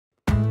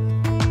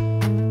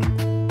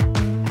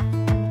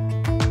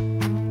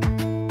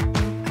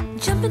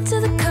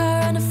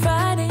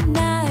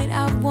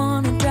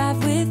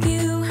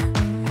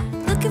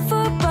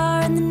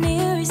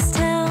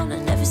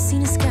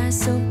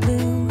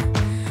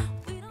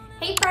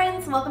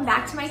welcome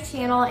back to my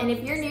channel, and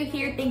if you're new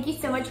here, thank you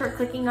so much for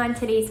clicking on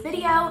today's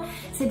video.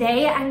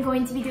 Today I'm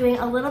going to be doing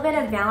a little bit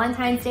of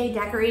Valentine's Day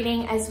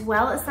decorating as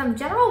well as some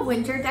general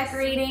winter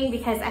decorating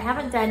because I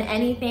haven't done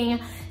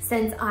anything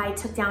since I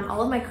took down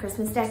all of my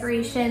Christmas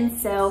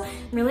decorations. So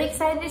I'm really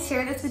excited to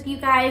share this with you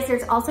guys.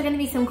 There's also gonna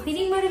be some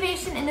cleaning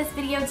motivation in this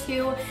video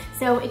too.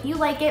 So if you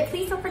like it,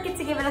 please don't forget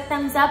to give it a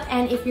thumbs up.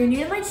 And if you're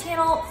new to my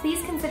channel,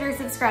 please consider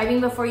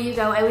subscribing before you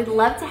go. I would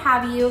love to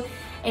have you.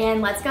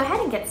 And let's go ahead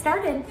and get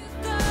started.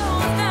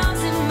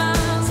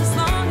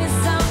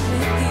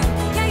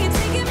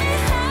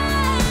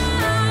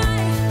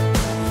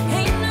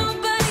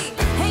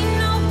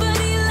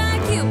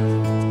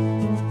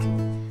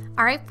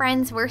 All right,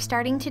 friends, we're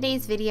starting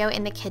today's video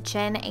in the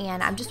kitchen,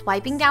 and I'm just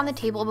wiping down the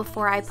table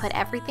before I put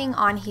everything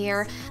on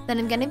here that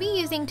I'm gonna be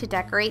using to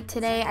decorate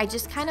today. I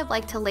just kind of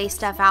like to lay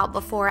stuff out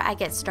before I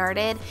get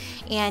started,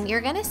 and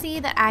you're gonna see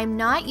that I'm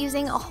not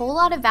using a whole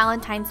lot of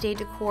Valentine's Day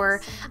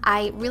decor.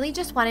 I really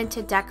just wanted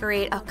to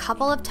decorate a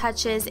couple of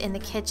touches in the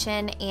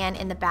kitchen and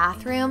in the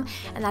bathroom,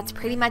 and that's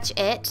pretty much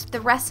it. The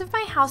rest of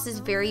my house is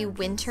very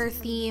winter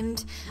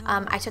themed.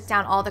 I took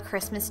down all the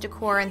Christmas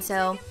decor, and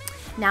so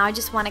now I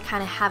just want to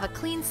kind of have a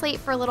clean slate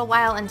for a little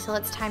while until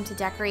it's time to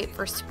decorate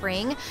for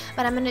spring.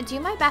 But I'm going to do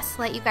my best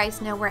to let you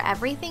guys know where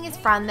everything is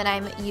from that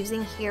I'm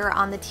using here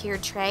on the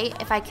tiered tray.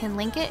 If I can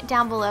link it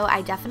down below,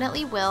 I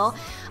definitely will.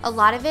 A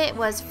lot of it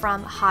was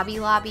from Hobby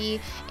Lobby,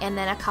 and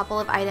then a couple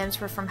of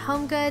items were from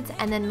Home Goods,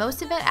 and then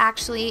most of it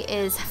actually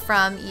is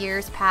from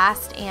years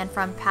past and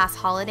from past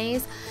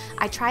holidays.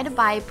 I try to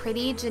buy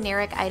pretty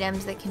generic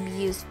items that can be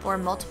used for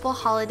multiple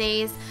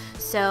holidays.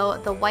 So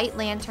the white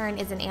lantern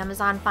is an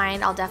Amazon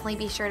find. I'll definitely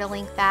be sure to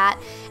link that.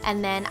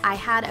 And then I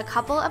had a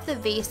couple of the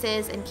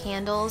vases and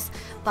candles,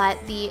 but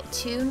the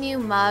two new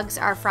mugs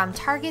are from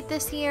Target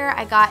this year.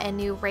 I got a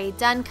new Ray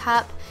Dunn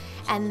cup,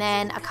 and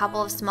then a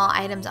couple of small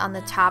items on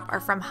the top are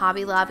from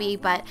Hobby Lobby,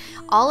 but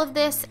all of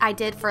this I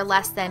did for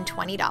less than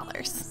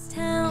 $20.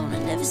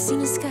 I've never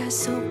seen a sky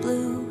so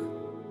blue.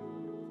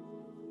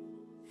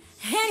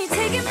 And you're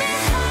taking me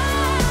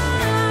high.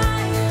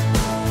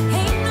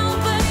 Ain't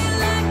nobody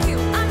like you.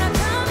 I'm not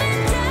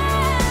coming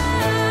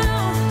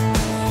down.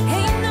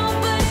 Ain't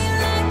nobody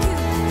like you.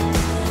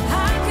 I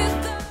could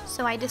go.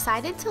 So I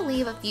decided to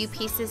leave a few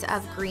pieces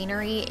of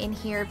greenery in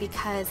here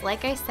because,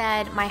 like I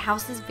said, my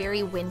house is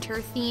very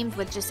winter themed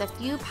with just a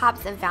few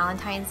pops of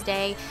Valentine's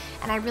Day,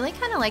 and I really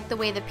kind of like the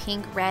way the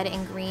pink, red,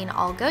 and green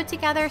all go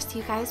together. So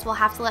you guys will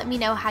have to let me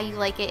know how you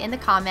like it in the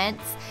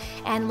comments.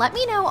 And let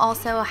me know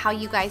also how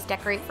you guys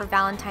decorate for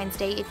Valentine's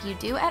Day, if you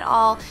do at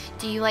all.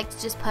 Do you like to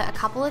just put a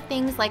couple of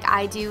things like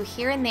I do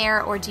here and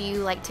there, or do you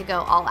like to go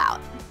all out?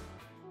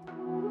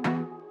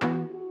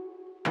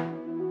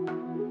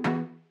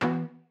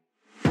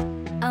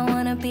 I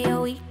wanna be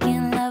a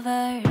weekend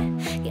lover.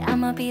 Yeah,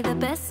 I'ma be the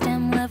best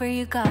damn lover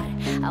you got.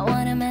 I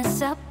wanna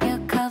mess up your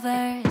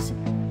covers.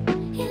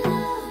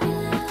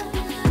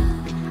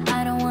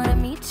 I don't wanna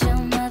meet your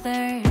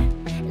mother.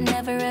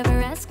 Never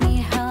ever ask me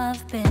how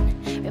I've been.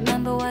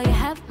 Remember why you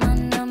have my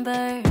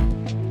number.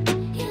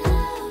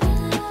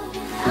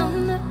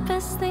 I'm the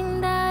best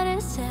thing that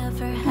has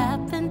ever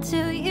happened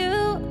to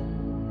you.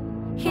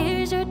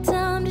 Here's your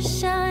time to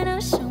shine. Now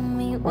show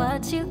me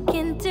what you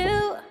can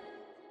do.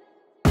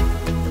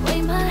 The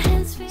way my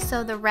hands feel.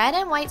 So the red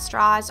and white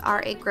straws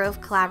are a Grove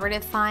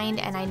Collaborative find,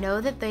 and I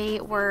know that they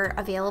were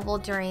available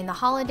during the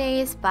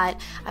holidays, but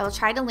I will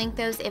try to link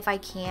those if I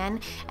can.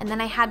 And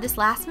then I had this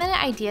last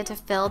minute idea to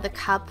fill the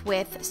cup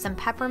with some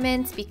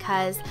peppermints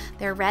because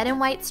they're red and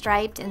white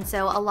striped, and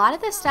so a lot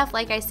of this stuff,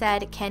 like I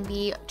said, can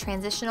be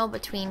transitional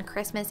between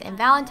Christmas and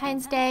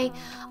Valentine's Day.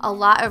 A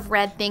lot of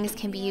red things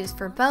can be used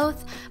for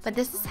both, but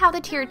this is how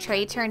the tiered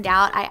tray turned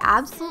out. I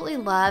absolutely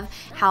love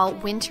how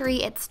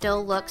wintry it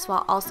still looks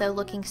while also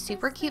looking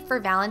super cute for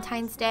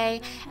Valentine's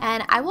Day,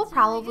 and I will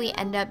probably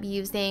end up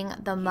using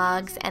the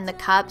mugs and the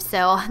cups,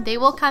 so they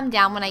will come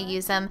down when I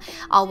use them.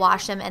 I'll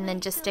wash them and then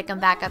just stick them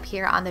back up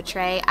here on the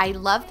tray. I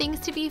love things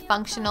to be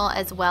functional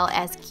as well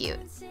as cute.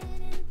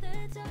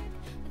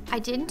 I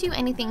didn't do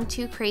anything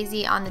too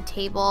crazy on the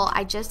table.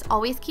 I just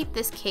always keep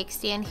this cake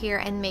stand here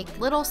and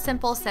make little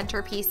simple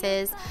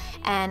centerpieces,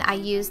 and I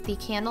used the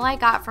candle I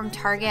got from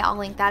Target. I'll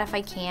link that if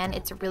I can.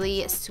 It's a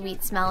really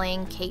sweet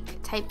smelling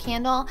cake type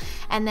candle,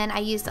 and then I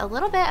used a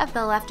little bit of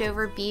the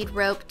leftover bead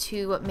rope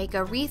to make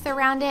a wreath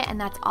around it, and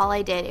that's all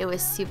I did. It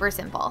was super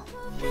simple.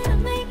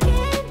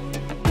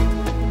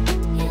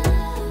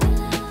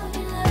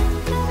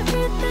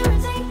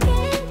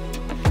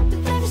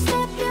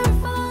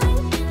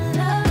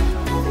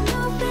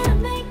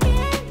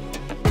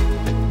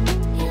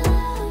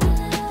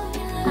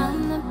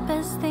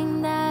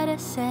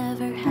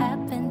 Ever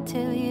happened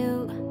to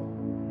you.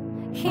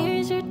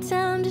 Here's your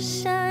time to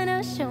shine.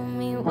 Now show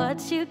me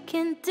what you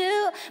can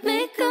do.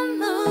 Make a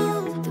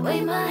move. The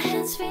way my hands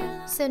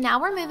So now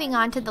we're moving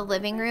on to the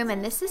living room,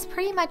 and this is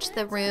pretty much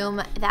the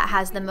room that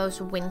has the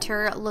most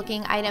winter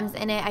looking items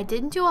in it. I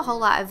didn't do a whole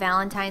lot of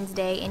Valentine's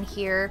Day in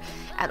here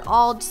at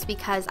all just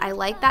because I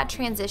like that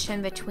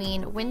transition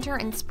between winter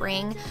and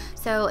spring.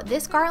 So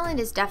this garland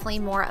is definitely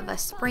more of a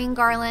spring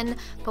garland,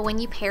 but when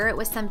you pair it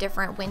with some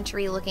different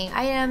wintry looking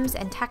items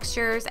and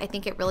textures, I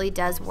think it really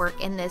does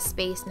work in this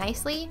space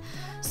nicely.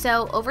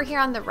 So over here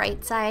on the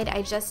right side,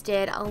 I just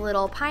did a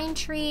little pine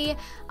tree,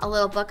 a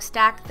little book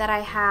stack that I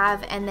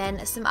have, and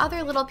then some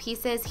other little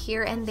pieces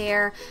here and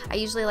there. I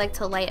usually like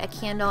to light a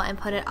candle and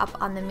put it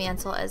up on the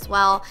mantle as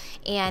well,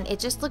 and it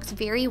just looks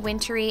very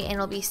wintry, and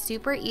it'll be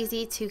super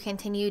easy to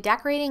continue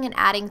decorating and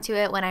adding to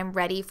it when I'm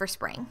ready for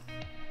spring.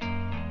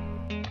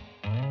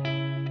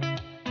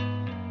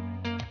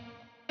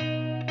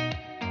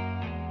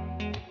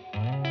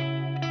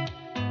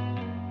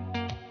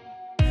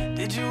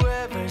 Did you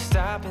ever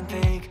stop and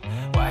think,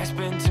 why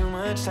spend too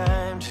much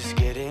time just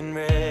getting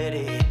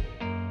ready?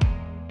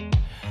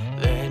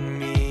 Let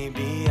me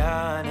be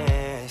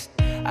honest,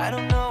 I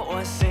don't know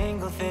a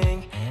single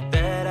thing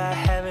that I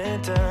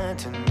haven't done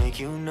to make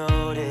you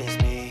notice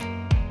me.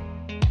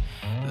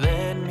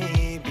 Let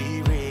me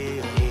be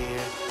real here.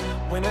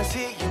 When I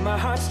see you, my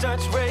heart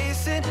starts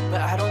racing,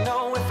 but I don't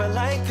know if I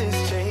like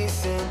this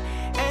chasing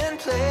and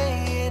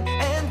playing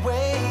and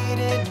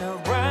waiting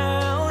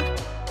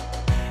around.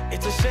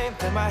 It's a shame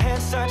that my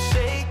hands start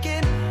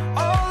shaking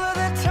all of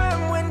the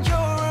time when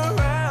you're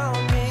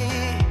around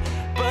me.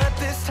 But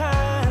this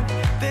time,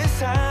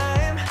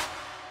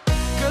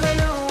 girl, I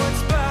know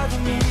what's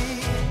bothering me.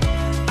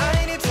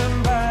 I need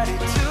somebody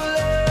to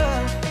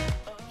love.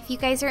 If you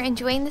guys are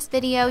enjoying this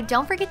video,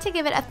 don't forget to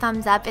give it a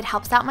thumbs up. It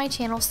helps out my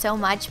channel so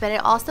much, but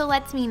it also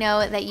lets me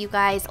know that you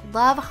guys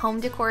love home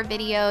decor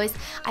videos.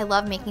 I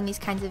love making these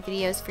kinds of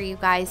videos for you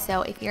guys,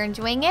 so if you're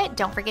enjoying it,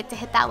 don't forget to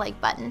hit that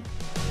like button.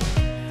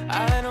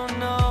 I don't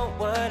know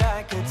what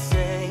I could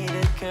say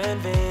to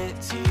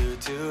convince you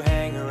to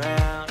hang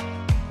around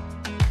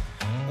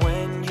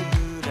when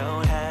you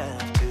don't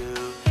have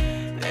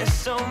to. There's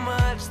so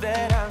much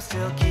that I'm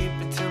still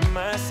keeping to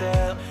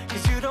myself,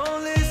 'cause you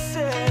don't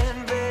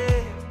listen,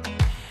 babe.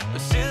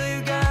 But still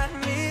you got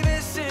me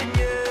missing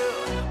you.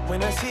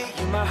 When I see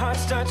you, my heart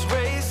starts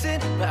racing,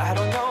 but I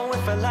don't know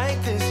if I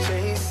like this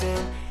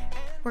chasing.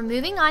 We're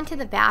moving on to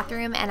the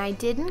bathroom, and I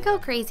didn't go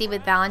crazy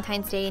with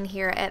Valentine's Day in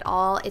here at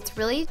all. It's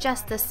really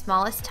just the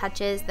smallest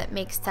touches that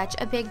make such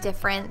a big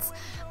difference.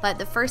 But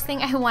the first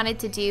thing I wanted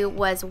to do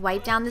was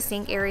wipe down the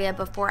sink area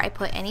before I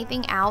put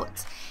anything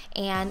out.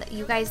 And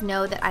you guys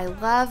know that I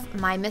love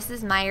my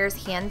Mrs.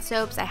 Meyer's hand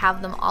soaps. I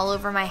have them all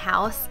over my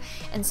house.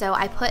 And so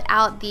I put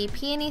out the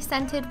peony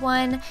scented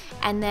one,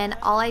 and then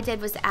all I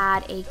did was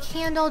add a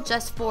candle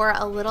just for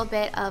a little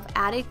bit of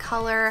added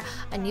color,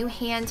 a new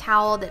hand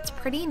towel that's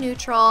pretty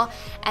neutral.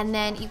 And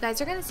then you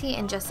guys are gonna see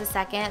in just a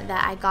second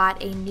that I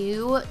got a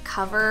new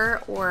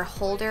cover or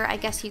holder, I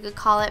guess you could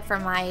call it, for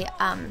my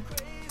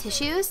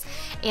tissues.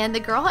 And the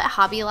girl at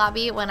Hobby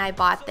Lobby, when I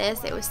bought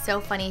this, it was so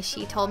funny.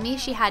 She told me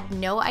she had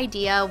no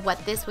idea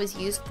what this was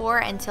used for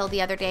until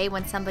the other day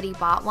when somebody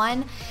bought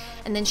one.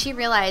 And then she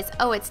realized,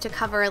 oh, it's to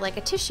cover like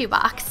a tissue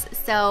box.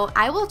 So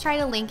I will try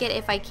to link it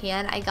if I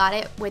can. I got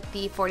it with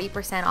the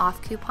 40%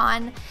 off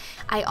coupon.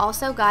 I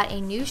also got a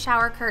new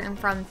shower curtain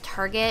from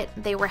Target.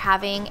 They were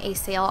having a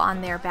sale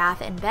on their bath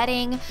and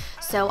bedding.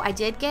 So I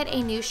did get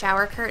a new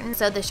shower curtain.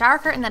 So the shower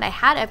curtain that I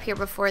had up here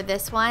before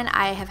this one,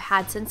 I have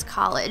had since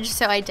college.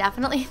 So I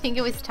definitely think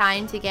it was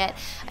time to get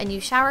a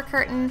new shower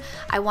curtain.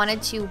 I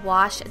wanted to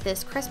wash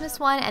this Christmas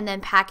one and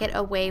then pack it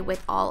away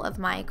with all of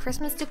my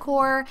Christmas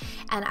decor.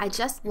 And I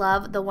just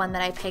love the one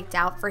that I picked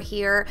out for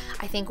here.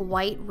 I think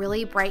white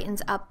really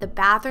brightens up the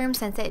bathroom.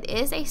 Since it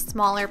is a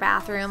smaller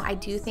bathroom, I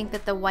do think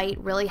that the white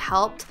really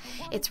helps.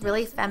 It's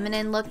really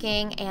feminine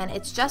looking, and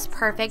it's just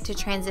perfect to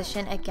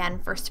transition again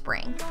for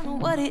spring.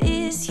 What it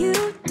is you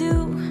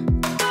do,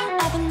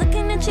 I've been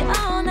looking at you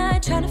all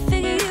night, trying to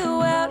figure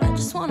you out. I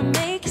just wanna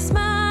make you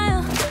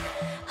smile,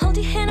 hold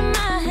your hand in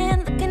my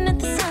hand, looking at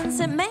the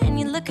sunset. Man,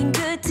 you're looking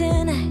good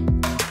tonight.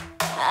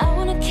 I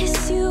wanna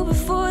kiss you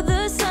before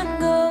the sun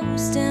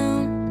goes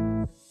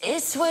down.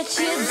 It's what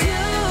you're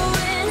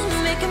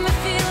doing, making me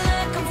feel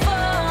like I'm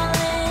falling.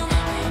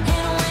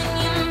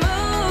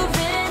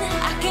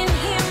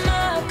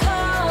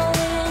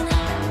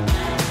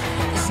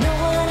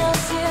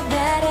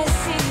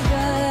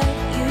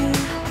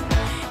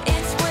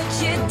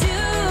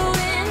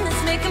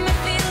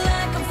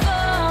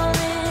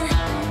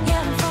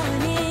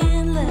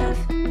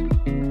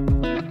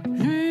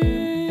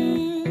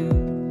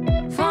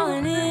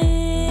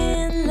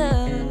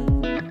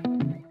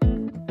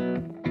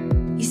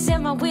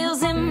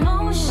 Wheels in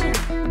motion,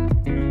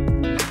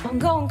 I'm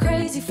going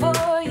crazy for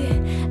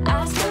you.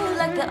 I feel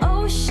like the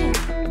ocean.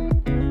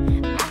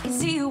 I can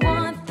see you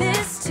want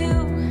this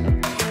too,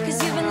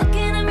 'cause you've been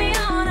looking at me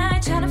all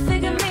night, trying to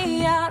figure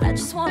me out. I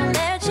just wanna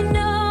let you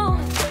know,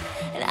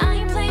 and I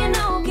ain't playing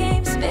no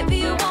games, baby,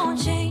 you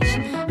won't change.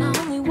 I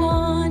only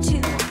want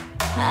you.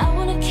 I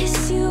wanna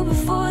kiss you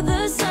before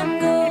the sun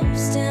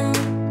goes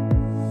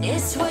down.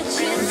 It's what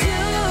you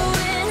do.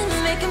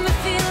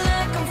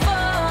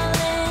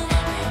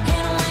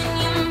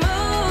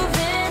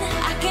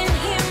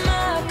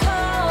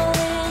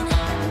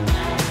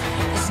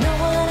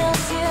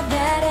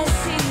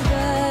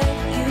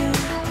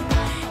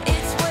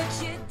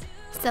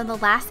 So the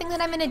last thing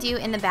that I'm going to do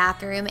in the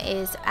bathroom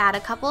is add a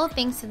couple of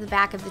things to the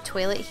back of the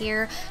toilet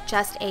here.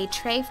 Just a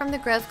tray from the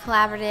Grove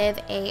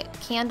Collaborative, a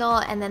candle,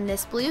 and then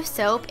this blue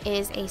soap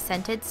is a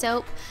scented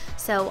soap.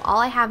 So all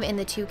I have in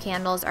the 2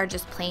 candles are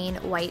just plain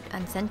white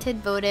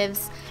unscented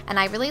votives, and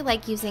I really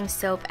like using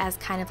soap as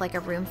kind of like a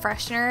room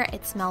freshener.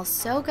 It smells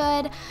so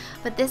good.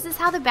 But this is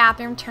how the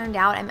bathroom turned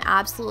out. I'm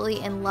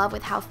absolutely in love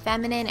with how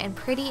feminine and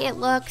pretty it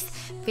looks.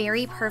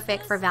 Very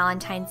perfect for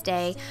Valentine's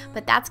Day.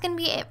 But that's going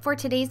to be it for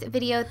today's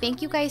video.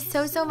 Thank you guys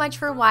so much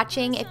for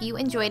watching. If you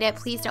enjoyed it,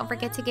 please don't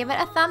forget to give it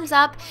a thumbs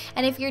up.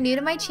 And if you're new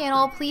to my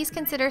channel, please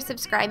consider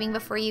subscribing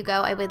before you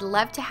go. I would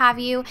love to have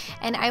you.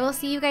 And I will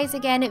see you guys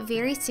again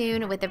very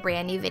soon with a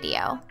brand new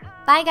video.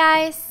 Bye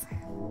guys!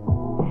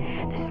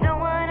 There's no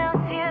one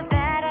else here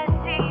that I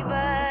see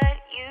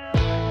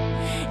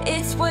but you.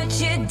 It's what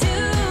you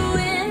do.